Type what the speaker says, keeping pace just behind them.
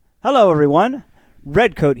Hello, everyone.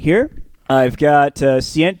 Redcoat here. I've got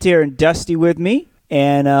Sienter and Dusty with me,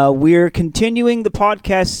 and we're continuing the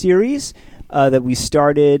podcast series that we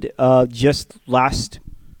started just last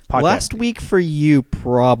podcast. Last week for you,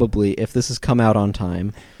 probably, if this has come out on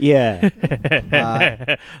time. Yeah.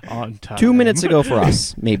 On time. 2 minutes ago for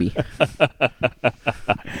us, maybe.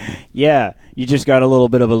 Yeah, you just got a little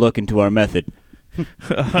bit of a look into our method.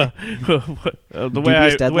 The way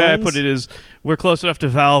I put it is, we're close enough to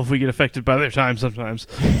Valve, we get affected by their time sometimes.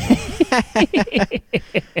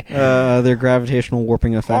 Their gravitational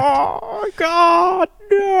warping effect. Oh, God,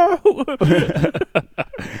 no!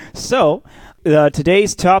 So,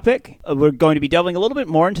 today's topic, we're going to be delving a little bit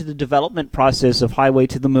more into the development process of Highway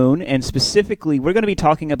to the Moon, and specifically, we're going to be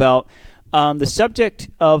talking about the subject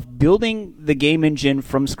of building the game engine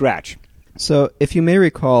from scratch. So, if you may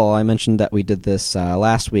recall, I mentioned that we did this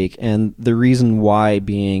last week, and the reason why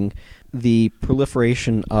being the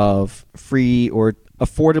proliferation of free or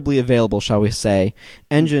affordably available, shall we say,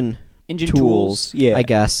 engine tools, yeah. I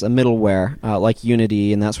guess, a middleware like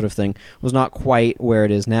Unity and that sort of thing, was not quite where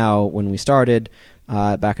it is now when we started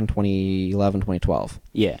back in 2011, 2012.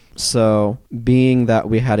 Yeah. So, being that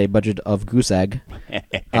we had a budget of goose egg,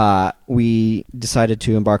 we decided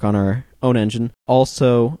to embark on our own engine.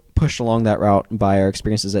 Also pushed along that route by our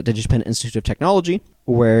experiences at DigiPen Institute of Technology,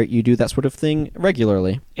 where you do that sort of thing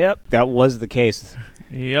regularly. Yep, that was the case.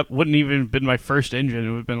 Yep, wouldn't even been my first engine.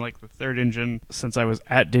 It would have been like the third engine since I was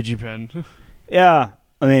at DigiPen. Yeah,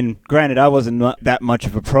 I mean, granted, I wasn't that much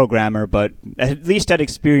of a programmer, but at least I'd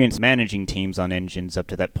experienced managing teams on engines up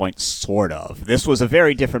to that point, sort of. This was a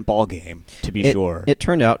very different ballgame, to be sure. It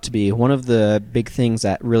turned out to be one of the big things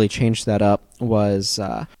that really changed that up was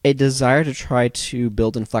a desire to try to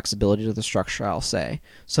build in flexibility to the structure, I'll say.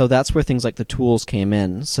 So that's where things like the tools came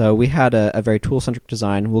in. So we had a very tool-centric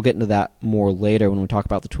design. We'll get into that more later when we talk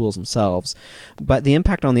about the tools themselves. But the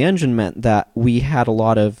impact on the engine meant that we had a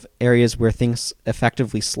lot of areas where things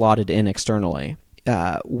effectively slotted in externally.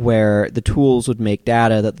 Where the tools would make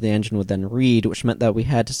data that the engine would then read, which meant that we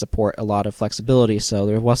had to support a lot of flexibility. So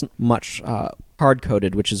there wasn't much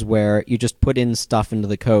hard-coded, which is where you just put in stuff into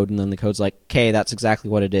the code, and then the code's like, okay, that's exactly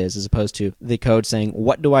what it is, as opposed to the code saying,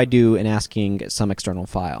 what do I do, and asking some external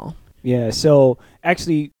file. Yeah, so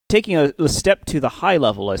actually taking a step to the high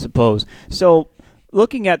level, I suppose. So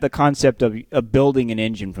looking at the concept of building an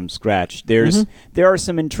engine from scratch, there are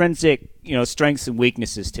some intrinsic strengths and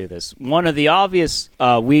weaknesses to this. One of the obvious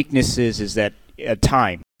weaknesses is that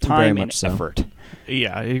time and effort.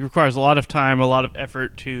 Yeah, it requires a lot of time, a lot of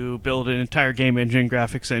effort to build an entire game engine,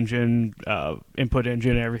 graphics engine, input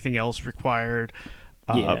engine, everything else required.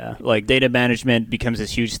 Yeah, like data management becomes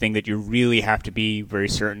this huge thing that you really have to be very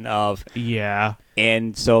certain of. Yeah.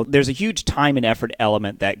 And so there's a huge time and effort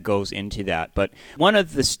element that goes into that. But one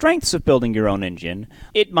of the strengths of building your own engine,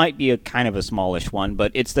 it might be a kind of a smallish one,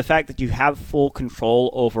 but it's the fact that you have full control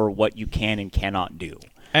over what you can and cannot do.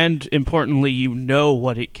 And importantly, you know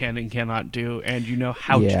what it can and cannot do, and you know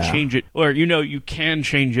how to change it, or you can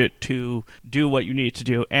change it to do what you need to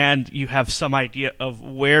do, and you have some idea of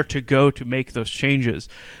where to go to make those changes.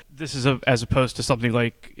 This is as opposed to something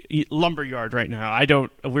like Lumberyard right now.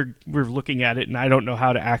 We're looking at it, and I don't know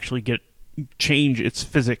how to actually change its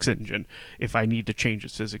physics engine if I need to change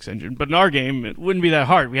its physics engine. But in our game, it wouldn't be that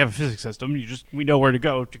hard. We have a physics system. We know where to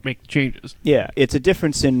go to make the changes. Yeah, it's a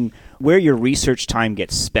difference in where your research time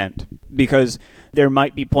gets spent, because there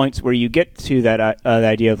might be points where you get to that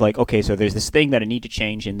idea of like, okay, so there's this thing that I need to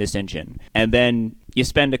change in this engine, and then you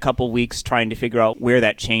spend a couple weeks trying to figure out where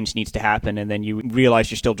that change needs to happen, and then you realize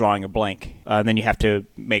you're still drawing a blank. Then you have to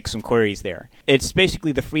make some queries there. It's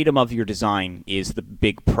basically the freedom of your design is the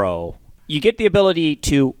big pro. You get the ability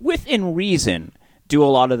to, within reason, do a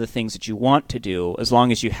lot of the things that you want to do, as long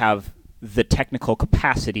as you have the technical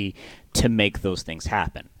capacity to make those things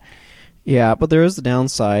happen. Yeah, but there is the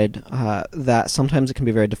downside that sometimes it can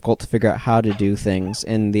be very difficult to figure out how to do things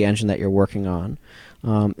in the engine that you're working on.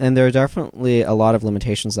 And there are definitely a lot of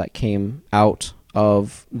limitations that came out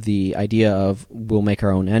of the idea of we'll make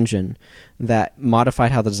our own engine that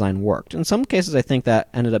modified how the design worked. In some cases, I think that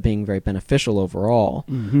ended up being very beneficial overall.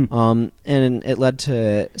 And it led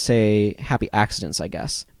to, say, happy accidents, I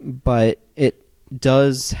guess. But it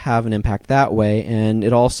does have an impact that way, and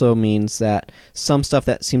it also means that some stuff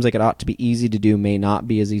that seems like it ought to be easy to do may not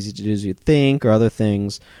be as easy to do as you'd think, or other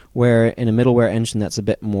things where in a middleware engine that's a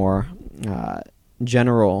bit more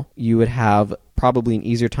general, you would have probably an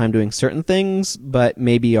easier time doing certain things, but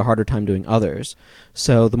maybe a harder time doing others.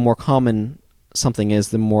 So the more common something is,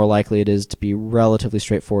 the more likely it is to be relatively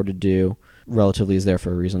straightforward to do. Relatively is there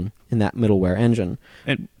for a reason in that middleware engine.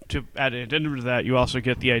 And to add an addendum to that, you also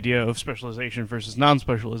get the idea of specialization versus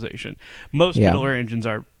non-specialization. Most middleware engines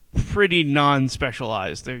are pretty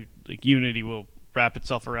non-specialized. They're, like, Unity will wrap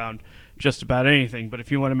itself around just about anything, but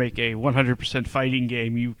if you want to make a 100% fighting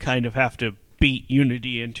game, you kind of have to beat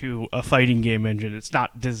Unity into a fighting game engine. It's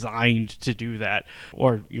not designed to do that.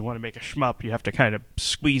 Or you want to make a shmup, you have to kind of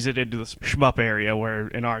squeeze it into the shmup area, where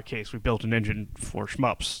in our case we built an engine for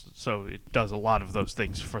shmups, so it does a lot of those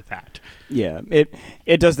things for that. Yeah,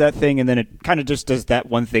 it does that thing, and then it kind of just does that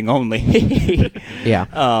one thing only.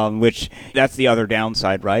 Yeah. Which, that's the other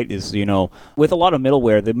downside, right? Is, with a lot of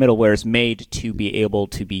middleware, the middleware is made to be able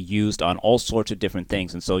to be used on all sorts of different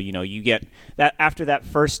things, and so you get that after that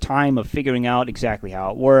first time of figuring out exactly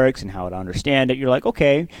how it works and how to understand it, you're like,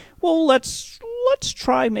 okay, well, let's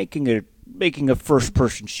try making a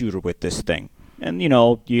first-person shooter with this thing, and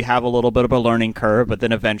you have a little bit of a learning curve, but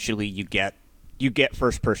then eventually you get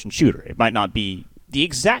first-person shooter. It might not be the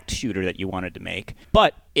exact shooter that you wanted to make,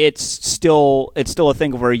 but it's still a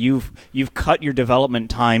thing where you've cut your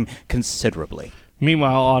development time considerably.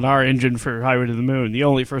 Meanwhile, on our engine for Highway to the Moon, the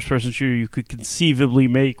only first-person shooter you could conceivably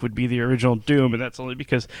make would be the original Doom, and that's only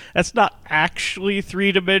because that's not actually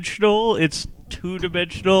three-dimensional. It's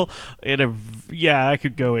two-dimensional. I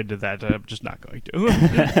could go into that. I'm just not going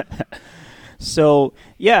to. So,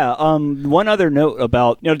 one other note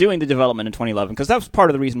about doing the development in 2011, because that was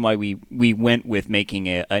part of the reason why we went with making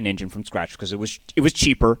an engine from scratch, because it was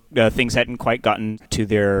cheaper. Things hadn't quite gotten to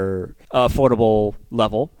their affordable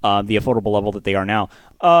level, the affordable level that they are now.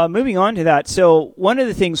 Moving on to that, so one of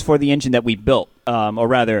the things for the engine that we built, or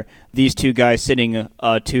rather, these two guys sitting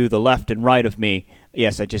to the left and right of me,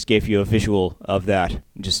 yes, I just gave you a visual of that.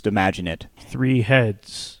 Just imagine it. 3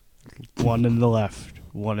 heads, one in the left,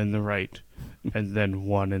 one in the right, and then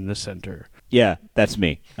one in the center. Yeah, that's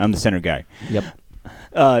me. I'm the center guy.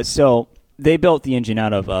 Yep. So they built the engine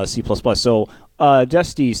out of C++. So,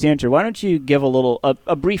 Dusty Santer, why don't you give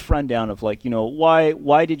a brief rundown of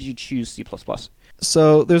why did you choose C++?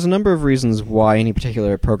 So there's a number of reasons why any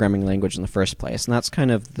particular programming language in the first place, and that's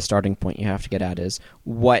kind of the starting point you have to get at is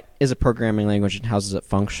what is a programming language and how does it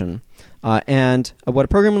function? And what a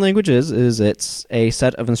programming language is it's a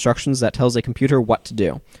set of instructions that tells a computer what to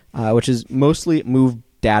do, which is mostly move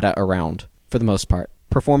data around for the most part.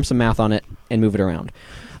 Perform some math on it and move it around.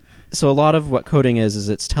 So a lot of what coding is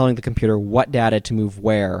it's telling the computer what data to move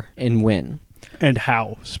where and when. And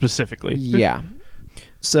how, specifically. Yeah.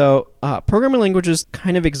 So programming languages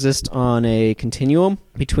kind of exist on a continuum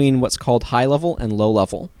between what's called high level and low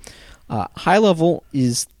level. High level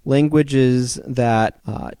is languages that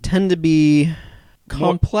tend to be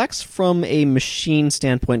complex from a machine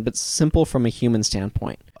standpoint, but simple from a human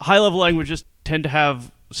standpoint. High-level languages tend to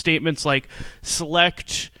have statements like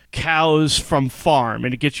select cows from farm,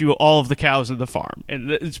 and it gets you all of the cows in the farm.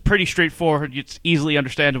 And it's pretty straightforward. It's easily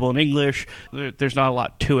understandable in English. There's not a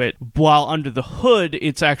lot to it. While under the hood,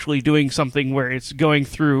 it's actually doing something where it's going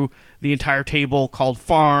through the entire table called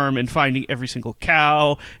farm and finding every single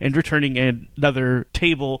cow and returning another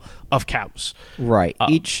table of cows. Right.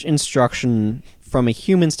 Each instruction from a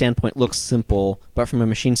human standpoint looks simple, but from a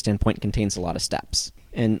machine standpoint contains a lot of steps.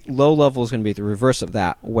 And low level is going to be the reverse of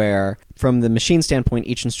that, where from the machine standpoint,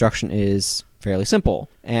 each instruction is fairly simple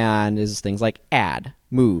and is things like add,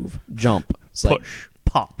 move, jump, push,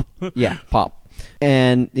 pop. Yeah, pop.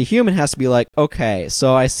 And the human has to be like, okay,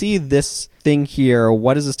 so I see this thing here.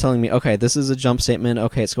 What is this telling me? Okay, this is a jump statement.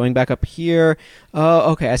 Okay, it's going back up here.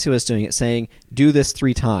 Oh, okay, I see what it's doing. It's saying, do this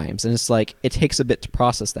 3 times. And it's like, it takes a bit to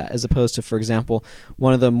process that, as opposed to, for example,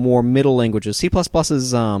 one of the more middle languages. C++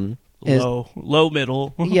 is... low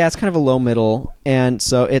middle. Yeah, it's kind of a low middle, and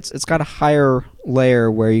so it's got a higher layer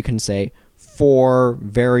where you can say for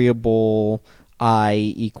variable I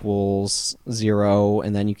equals 0,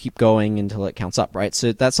 and then you keep going until it counts up, right?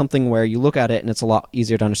 So that's something where you look at it and it's a lot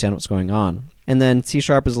easier to understand what's going on. And then C# is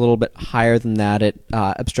a little bit higher than that. It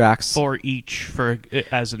abstracts for each,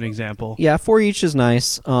 as an example. Yeah, for each is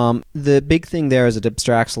nice. The big thing there is it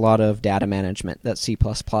abstracts a lot of data management that C++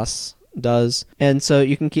 does. And so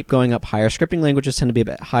you can keep going up higher. Scripting languages tend to be a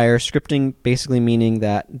bit higher. Scripting basically meaning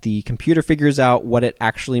that the computer figures out what it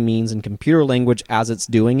actually means in computer language as it's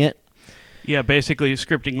doing it. Yeah, basically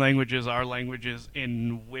scripting languages are languages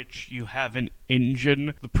in which you have an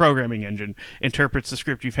engine, the programming engine, interprets the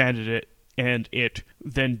script you've handed it, and it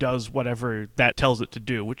then does whatever that tells it to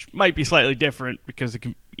do, which might be slightly different because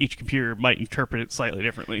each computer might interpret it slightly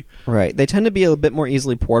differently. Right. They tend to be a bit more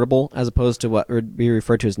easily portable as opposed to what would be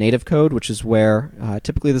referred to as native code, which is where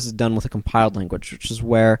typically this is done with a compiled language, which is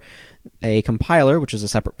where A compiler, which is a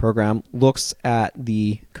separate program, looks at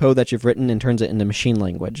the code that you've written and turns it into machine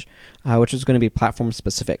language, which is going to be platform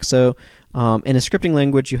specific. So in a scripting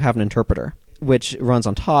language, you have an interpreter, which runs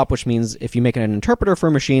on top, which means if you make an interpreter for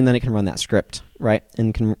a machine, then it can run that script, right,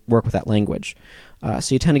 and can work with that language.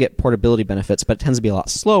 So you tend to get portability benefits, but it tends to be a lot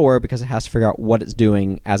slower because it has to figure out what it's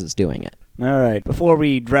doing as it's doing it. All right. Before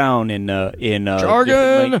we drown in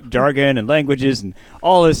jargon, jargon and languages and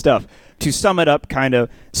all this stuff, to sum it up, kind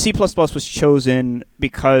of, C++ was chosen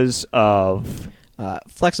because of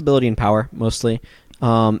flexibility and power, mostly.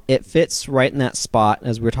 It fits right in that spot,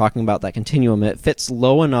 as we were talking about that continuum. It fits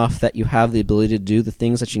low enough that you have the ability to do the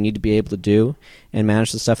things that you need to be able to do and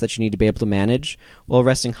manage the stuff that you need to be able to manage, while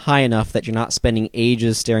resting high enough that you're not spending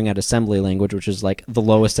ages staring at assembly language, which is like the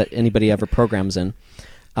lowest that anybody ever programs in,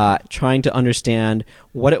 trying to understand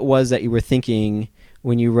what it was that you were thinking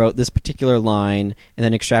when you wrote this particular line, and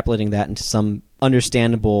then extrapolating that into some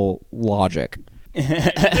understandable logic.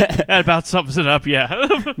 That about sums it up, yeah.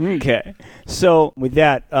 Okay. So with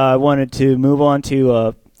that, I wanted to move on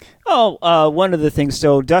to one of the things.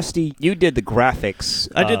 So Dusty, you did the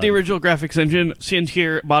graphics. I did the original graphics engine.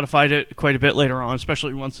 Synthere modified it quite a bit later on,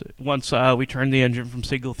 especially once we turned the engine from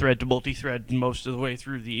single thread to multi-thread most of the way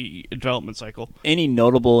through the development cycle. Any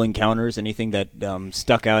notable encounters? Anything that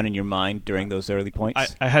stuck out in your mind during those early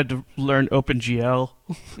points? I had to learn OpenGL.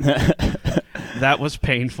 That was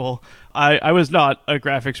painful. I was not a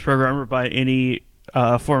graphics programmer by any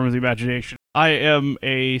form of the imagination. I am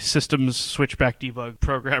a systems switchback debug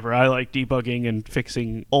programmer. I like debugging and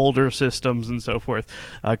fixing older systems and so forth.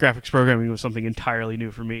 Graphics programming was something entirely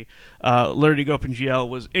new for me. Learning OpenGL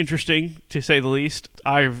was interesting, to say the least.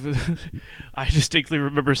 I distinctly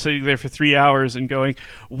remember sitting there for 3 hours and going,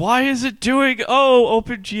 "Why is it doing? Oh,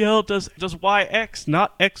 OpenGL does YX,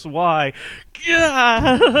 not XY."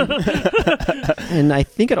 Yeah. And I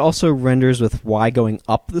think it also renders with Y going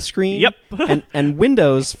up the screen. Yep. and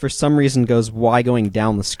Windows, for some reason, goes Y going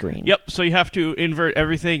down the screen. Yep. So you have to invert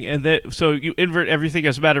everything, and then so you invert everything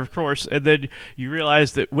as a matter of course, and then you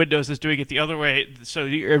realize that Windows is doing it the other way. So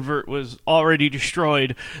your invert was already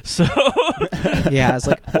destroyed. So yeah, it's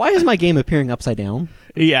like, why is my game appearing upside down?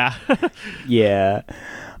 Yeah. Yeah.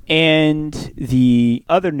 And the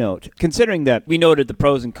other note, considering that we noted the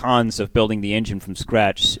pros and cons of building the engine from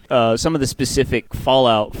scratch, some of the specific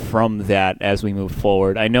fallout from that as we move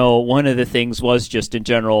forward. I know one of the things was just in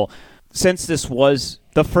general, since this was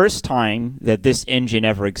the first time that this engine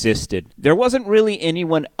ever existed, there wasn't really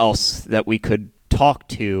anyone else that we could talk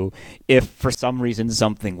to if for some reason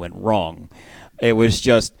something went wrong. It was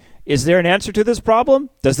just, is there an answer to this problem?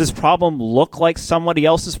 Does this problem look like somebody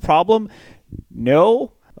else's problem?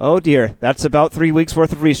 No? Oh dear, that's about 3 weeks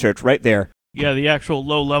worth of research right there. Yeah, the actual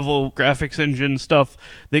low-level graphics engine stuff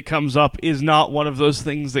that comes up is not one of those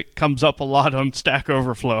things that comes up a lot on Stack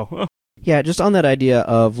Overflow. Yeah, just on that idea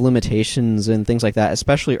of limitations and things like that,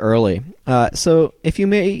 especially early. So if you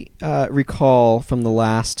may recall from the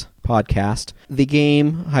last podcast, the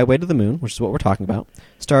game Highway to the Moon, which is what we're talking about,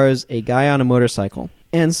 stars a guy on a motorcycle.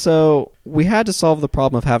 And so we had to solve the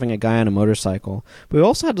problem of having a guy on a motorcycle, but we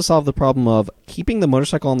also had to solve the problem of keeping the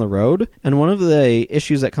motorcycle on the road. And one of the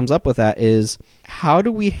issues that comes up with that is, how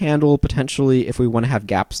do we handle potentially if we want to have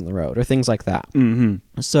gaps in the road or things like that?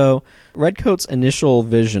 Mm-hmm. So Redcoat's initial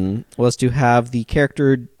vision was to have the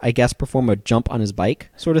character, I guess, perform a jump on his bike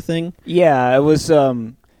sort of thing. Yeah, it was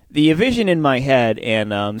the vision in my head,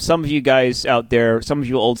 and some of you guys out there, some of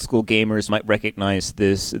you old school gamers might recognize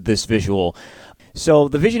this visual. So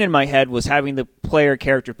the vision in my head was having the player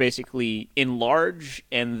character basically enlarge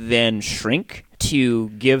and then shrink to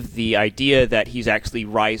give the idea that he's actually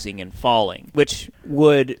rising and falling, which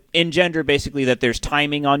would engender basically that there's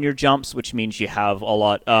timing on your jumps, which means you have a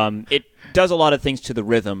lot. It does a lot of things to the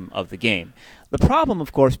rhythm of the game. The problem,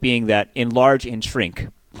 of course, being that enlarge and shrink.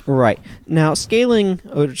 Right. Now, scaling,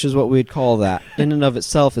 which is what we'd call that, in and of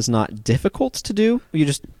itself is not difficult to do. You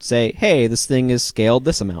just say, hey, this thing is scaled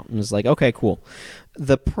this amount. And it's like, okay, cool.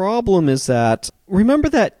 The problem is that, remember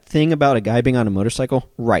that thing about a guy being on a motorcycle?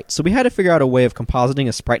 Right. So we had to figure out a way of compositing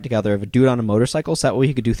a sprite together of a dude on a motorcycle so that way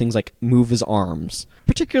he could do things like move his arms.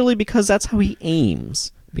 Particularly because that's how he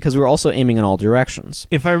aims. Because we were also aiming in all directions.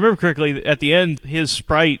 If I remember correctly, at the end, his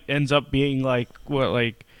sprite ends up being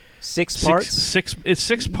Six parts? It's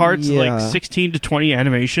 6 parts, Yeah. like 16 to 20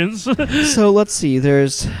 animations. So let's see.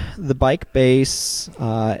 There's the bike base.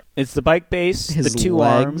 It's the bike base, His the two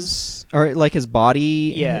legs, arms, or like his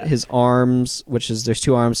body. Yeah. His arms, which is there's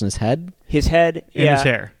 2 arms, and his head. his head, And yeah, his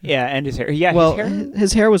hair. Yeah, and his hair. Yeah, Well, his hair.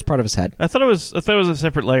 his hair was part of his head. I thought it was a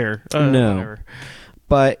separate layer. No. Whatever.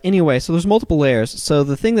 But anyway, so there's multiple layers. So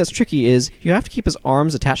the thing that's tricky is you have to keep his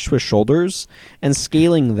arms attached to his shoulders, and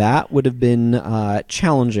scaling that would have been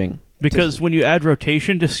challenging. Because when you add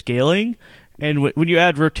rotation to scaling, and when you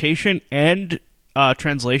add rotation and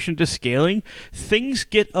translation to scaling, things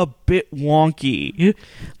get a bit wonky.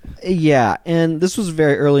 Yeah, and this was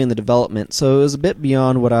very early in the development, so it was a bit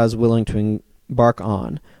beyond what I was willing to embark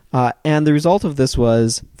on. And the result of this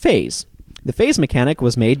was phase. The phase mechanic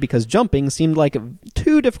was made because jumping seemed like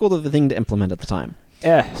too difficult of a thing to implement at the time.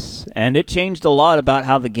 Yes, and it changed a lot about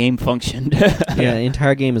how the game functioned. Yeah, the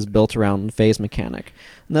entire game is built around phase mechanic.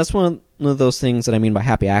 And that's one of those things that I mean by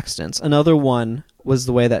happy accidents. Another one was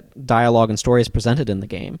the way that dialogue and story is presented in the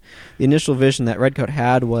game. The initial vision that Redcoat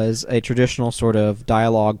had was a traditional sort of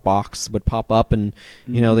dialogue box would pop up, and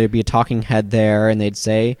there'd be a talking head there, and they'd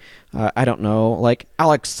say, I don't know, like,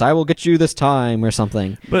 Alex, I will get you this time, or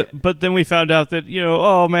something. But then we found out that,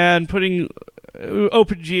 oh man, putting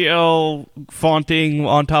OpenGL fonting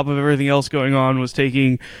on top of everything else going on was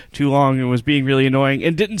taking too long and was being really annoying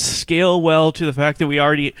and didn't scale well to the fact that we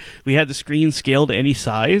had the screen scaled to any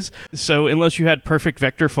size. So unless you had perfect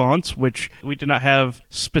vector fonts, which we did not have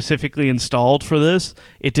specifically installed for this,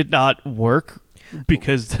 it did not work.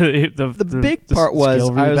 Because the big part was,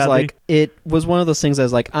 I was like, it was one of those things I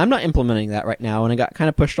was like, I'm not implementing that right now, and it got kind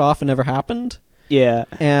of pushed off and never happened. Yeah.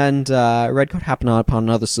 And Redcoat happened upon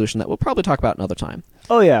another solution that we'll probably talk about another time.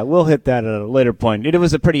 Oh, yeah. We'll hit that at a later point. It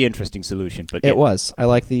was a pretty interesting solution. But it was. I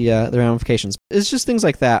like the ramifications. It's just things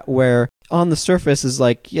like that where on the surface is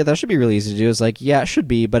like, yeah, that should be really easy to do. It's like, yeah, it should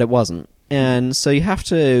be, but it wasn't. And so you have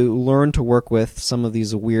to learn to work with some of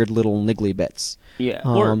these weird little niggly bits. Yeah.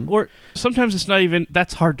 Or sometimes it's not even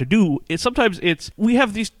that's hard to do. Sometimes it's we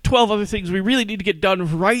have these 12 other things we really need to get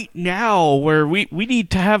done right now, where we need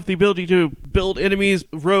to have the ability to build enemies,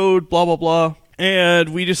 road, blah, blah, blah.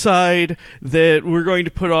 And we decide that we're going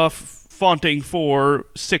to put off fonting for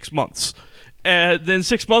 6 months. And then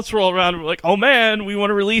 6 months roll around and we're like, oh man, we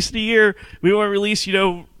want to release in a year. We want to release,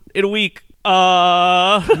 in a week.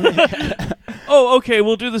 Oh, okay,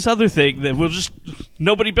 we'll do this other thing. Then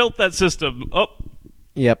nobody built that system. Oh.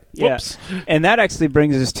 Yep. Whoops. Yeah. And that actually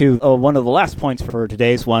brings us to one of the last points for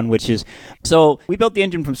today's one, which is, so we built the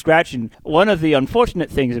engine from scratch, and one of the unfortunate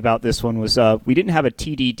things about this one was we didn't have a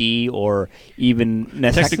TDD or even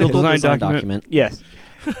technical design document. Yes.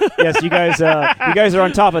 Yes, you guys are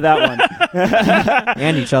on top of that one.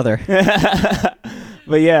 And each other.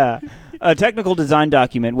 But yeah, a technical design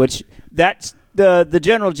document, which that's the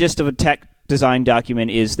general gist of a tech design document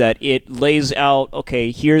is that it lays out,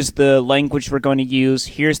 okay, here's the language we're going to use,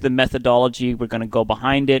 here's the methodology we're going to go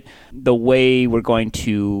behind it, the way we're going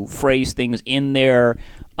to phrase things in there,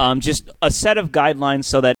 just a set of guidelines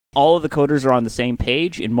so that all of the coders are on the same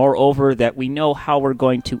page, and moreover, that we know how we're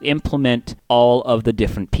going to implement all of the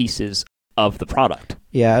different pieces of the product.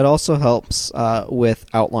 Yeah, it also helps with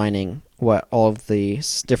outlining what all of the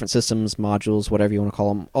different systems, modules, whatever you want to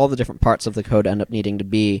call them, all the different parts of the code end up needing to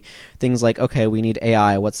be. Things like, okay, we need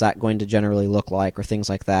AI, what's that going to generally look like, or things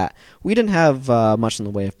like that. We didn't have much in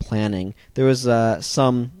the way of planning. There was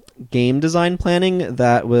some game design planning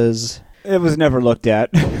that was... It was never looked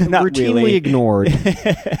at. Not routinely really. ignored.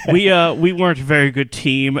 We weren't a very good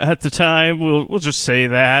team at the time. We'll just say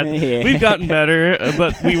that. Yeah. We've gotten better,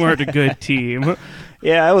 but we weren't a good team.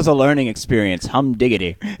 Yeah, it was a learning experience. Hum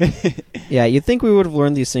diggity. Yeah, you'd think we would have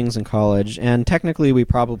learned these things in college, and technically we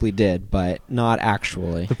probably did, but not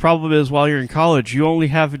actually. The problem is, while you're in college, you only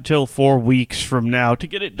have until 4 weeks from now to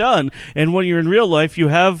get it done. And when you're in real life, you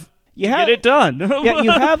have to get it done. Yeah, you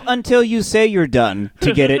have until you say you're done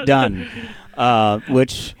to get it done.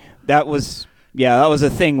 Which, that was a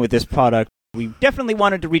thing with this product. We definitely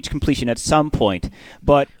wanted to reach completion at some point,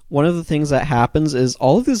 but... One of the things that happens is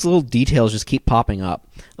all of these little details just keep popping up.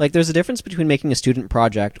 Like, there's a difference between making a student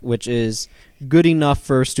project, which is good enough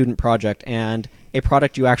for a student project, and a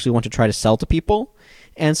product you actually want to try to sell to people.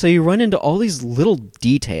 And so you run into all these little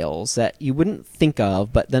details that you wouldn't think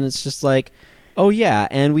of, but then it's just like, oh yeah,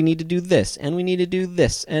 and we need to do this, and we need to do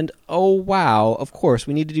this, and oh wow, of course,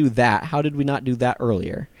 we need to do that. How did we not do that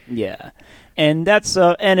earlier? Yeah. And that's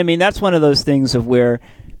that's one of those things of where,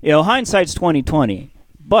 hindsight's 20/20.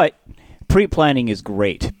 But pre-planning is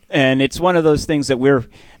great, and it's one of those things that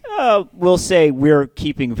we'll say we're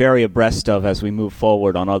keeping very abreast of as we move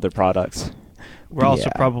forward on other products. We're also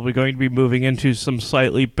probably going to be moving into some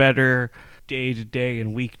slightly better day-to-day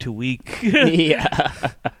and week-to-week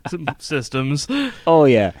systems. Oh,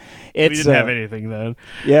 yeah. We didn't have anything then.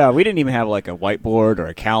 Yeah, we didn't even have like a whiteboard or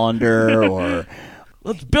a calendar or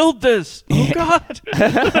let's build this. Oh God.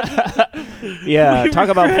 Yeah, talk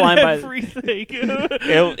about flying by everything.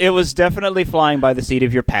 it was definitely flying by the seat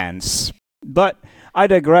of your pants. But I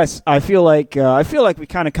digress. I feel like we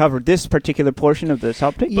kind of covered this particular portion of the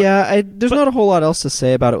topic. Yeah, there's not a whole lot else to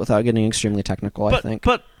say about it without getting extremely technical, I think.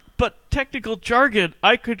 But technical jargon,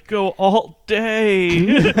 I could go all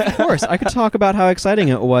day. Of course, I could talk about how exciting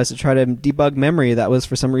it was to try to debug memory that was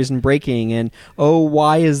for some reason breaking, and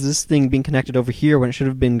why is this thing being connected over here when it should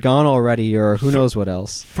have been gone already, or who knows what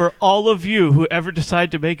else. For all of you who ever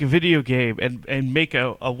decide to make a video game and make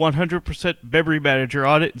a 100% memory manager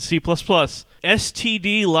on it in C++,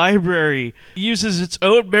 STD library uses its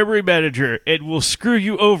own memory manager and will screw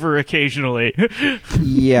you over occasionally.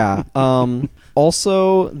 Yeah.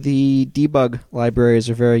 Also, the debug libraries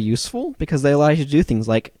are very useful because they allow you to do things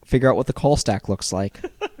like figure out what the call stack looks like.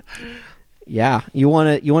 Yeah, you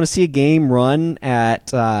want to see a game run at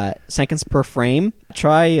seconds per frame?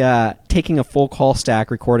 Try taking a full call stack,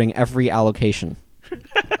 recording every allocation.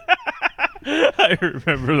 I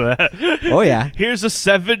remember that. Oh, yeah. Here's a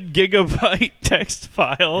 7 gigabyte text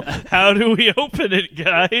file. How do we open it,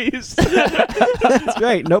 guys? That's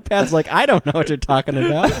right. Notepad's like, I don't know what you're talking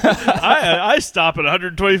about. I stop at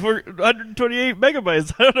 128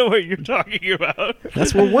 megabytes. I don't know what you're talking about.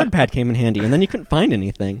 That's where WordPad came in handy, and then you couldn't find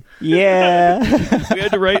anything. Yeah. We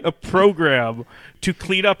had to write a program to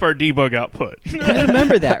clean up our debug output. I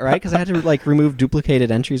remember that, right? Because I had to remove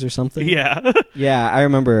duplicated entries or something. Yeah. Yeah, I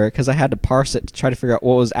remember, because I had to parse it to try to figure out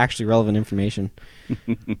what was actually relevant information.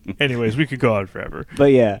 Anyways, we could go on forever.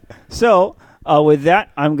 But yeah. So, with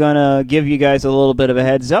that, I'm going to give you guys a little bit of a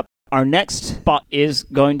heads up. Our next spot is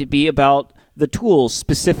going to be about the tools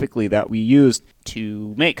specifically that we used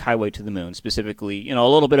to make Highway to the Moon. Specifically, a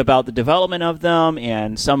little bit about the development of them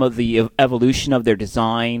and some of the evolution of their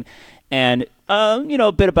design and,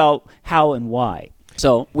 a bit about how and why.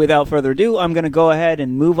 So, without further ado, I'm going to go ahead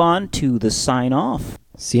and move on to the sign-off.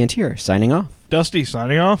 CNT here, signing off. Dusty,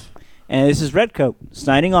 signing off. And this is Redcoat,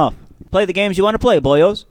 signing off. Play the games you want to play, boyos.